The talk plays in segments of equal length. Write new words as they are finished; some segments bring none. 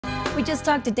We just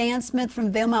talked to Dan Smith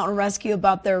from Vail Mountain Rescue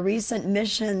about their recent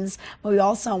missions, but we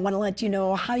also want to let you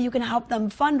know how you can help them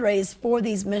fundraise for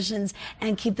these missions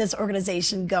and keep this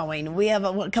organization going. We have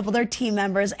a couple of their team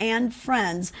members and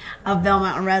friends of Vail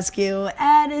Mountain Rescue.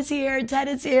 Ed is here, Ted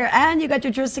is here, and you got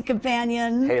your trusted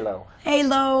companion. Halo.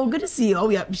 Halo, good to see you. Oh,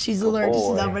 yeah, she's alert. She's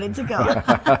not ready to go.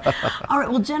 All right,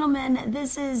 well, gentlemen,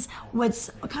 this is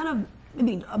what's kind of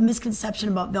maybe a misconception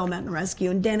about Vail Mountain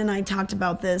Rescue, and Dan and I talked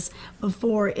about this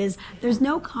before, is there's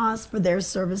no cost for their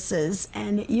services,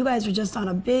 and you guys are just on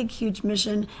a big, huge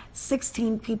mission.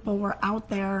 16 people were out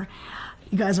there.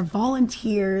 You guys are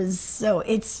volunteers, so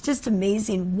it's just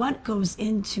amazing what goes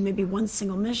into maybe one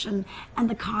single mission and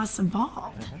the costs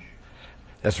involved.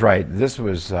 That's right. This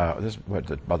was about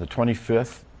the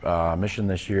 25th mission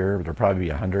this year. There'll probably be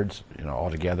hundreds,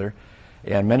 altogether.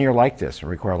 And many are like this and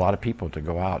require a lot of people to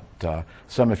go out.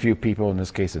 Some a few people, in this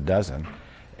case a dozen.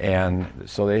 And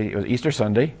so it was Easter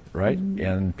Sunday, right? Mm-hmm.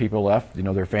 And people left,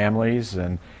 their families,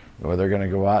 and whether they're going to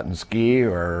go out and ski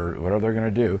or whatever they're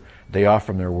going to do, day off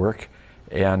from their work,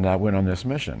 and went on this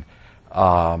mission.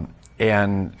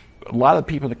 And a lot of the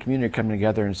people in the community are coming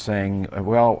together and saying,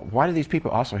 well, why do these people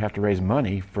also have to raise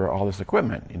money for all this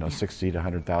equipment, $60,000 to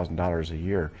 $100,000 a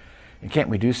year? And can't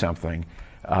we do something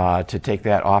to take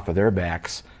that off of their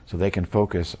backs so they can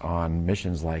focus on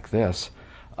missions like this?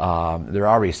 They're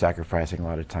already sacrificing a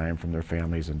lot of time from their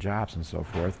families and jobs and so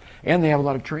forth, and they have a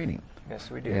lot of training. Yes,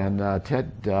 we do. And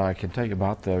Ted can tell you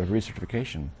about the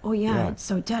recertification. Oh, yeah.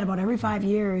 So, Ted, about every 5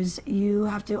 years, you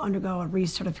have to undergo a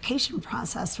recertification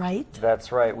process, right?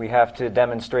 That's right. We have to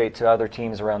demonstrate to other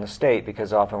teams around the state,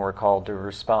 because often we're called to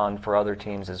respond for other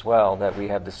teams as well, that we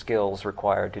have the skills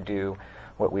required to do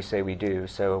what we say we do.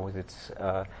 So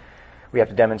we have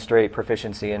to demonstrate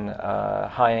proficiency in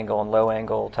high angle and low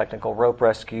angle, technical rope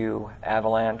rescue,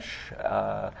 avalanche,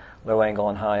 low angle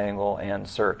and high angle, and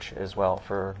search as well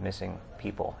for missing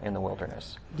people in the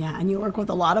wilderness. Yeah, and you work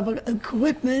with a lot of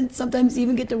equipment. Sometimes you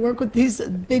even get to work with these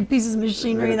big pieces of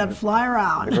machinery that fly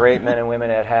around. The great men and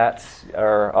women at HATS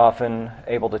are often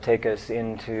able to take us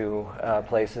into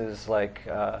places like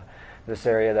this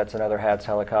area. That's another HATS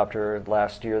helicopter.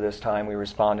 Last year this time we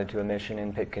responded to a mission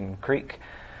in Pitkin Creek,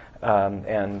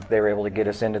 and they were able to get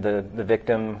us into the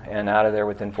victim and out of there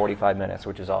within 45 minutes,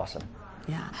 which is awesome.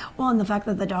 Yeah, well, and the fact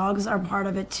that the dogs are part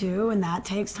of it too, and that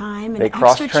takes time and they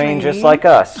cross-train just like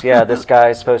us. Yeah, this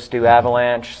guy's supposed to do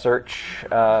avalanche, search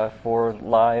for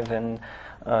live and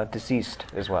deceased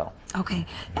as well. Okay,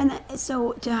 and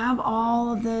so to have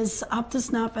all of this up to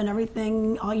snuff and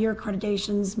everything, all your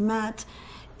accreditations met,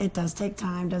 it does take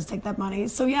time, does take that money.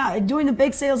 So yeah, doing the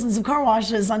bake sales and some car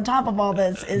washes on top of all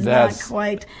this is not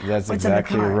quite That's what's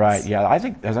exactly in the cards. right. Yeah, I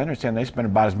think, as I understand, they spend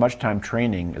about as much time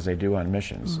training as they do on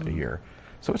missions a year.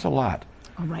 So it's a lot.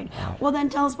 All right. Well, then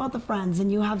tell us about the Friends,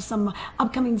 and you have some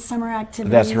upcoming summer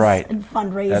activities. That's right. And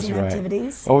fundraising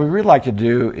activities. What we really like to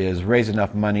do is raise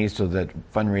enough money so that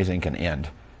fundraising can end.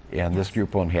 And this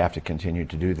group won't have to continue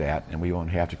to do that, and we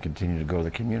won't have to continue to go to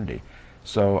the community.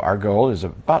 So our goal is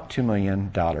about $2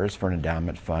 million for an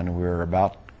endowment fund. We're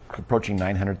about approaching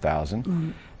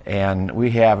 900,000, and we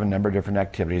have a number of different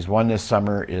activities. One this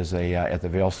summer is at the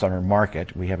Vail Summer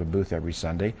Market. We have a booth every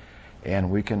Sunday,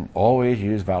 and we can always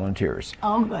use volunteers.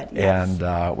 Oh, good. Yes.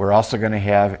 And we're also going to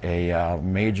have a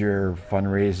major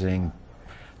fundraising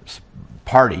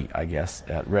party, I guess,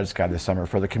 at Red Sky this summer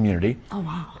for the community. Oh,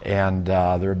 wow. And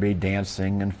there'll be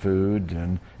dancing and food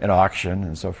and an auction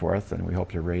and so forth, and we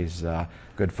hope to raise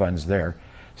good funds there.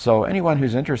 So anyone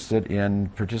who's interested in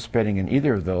participating in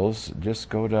either of those, just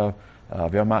go to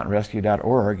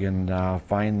vailmountainrescue.org and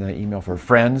find the email for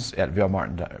friends at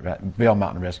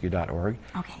vailmountainrescue.org,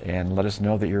 and let us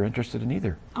know that you're interested in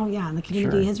either. Oh yeah, and the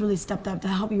community has really stepped up to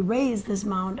help you raise this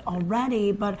amount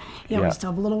already, but we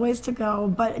still have a little ways to go.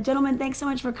 But gentlemen, thanks so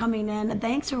much for coming in.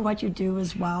 Thanks for what you do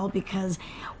as well, because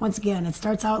once again, it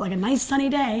starts out like a nice sunny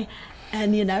day,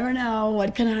 and you never know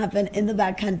what can happen in the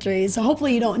backcountry. So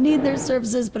hopefully you don't need their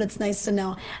services, but it's nice to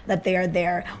know that they are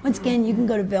there. Once again, you can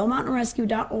go to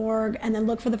vailmountainrescue.org and then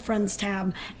look for the Friends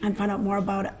tab and find out more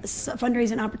about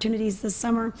fundraising opportunities this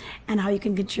summer and how you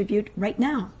can contribute right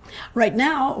now. Right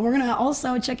now, we're going to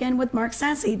also check in with Mark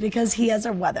Sassy because he has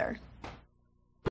our weather.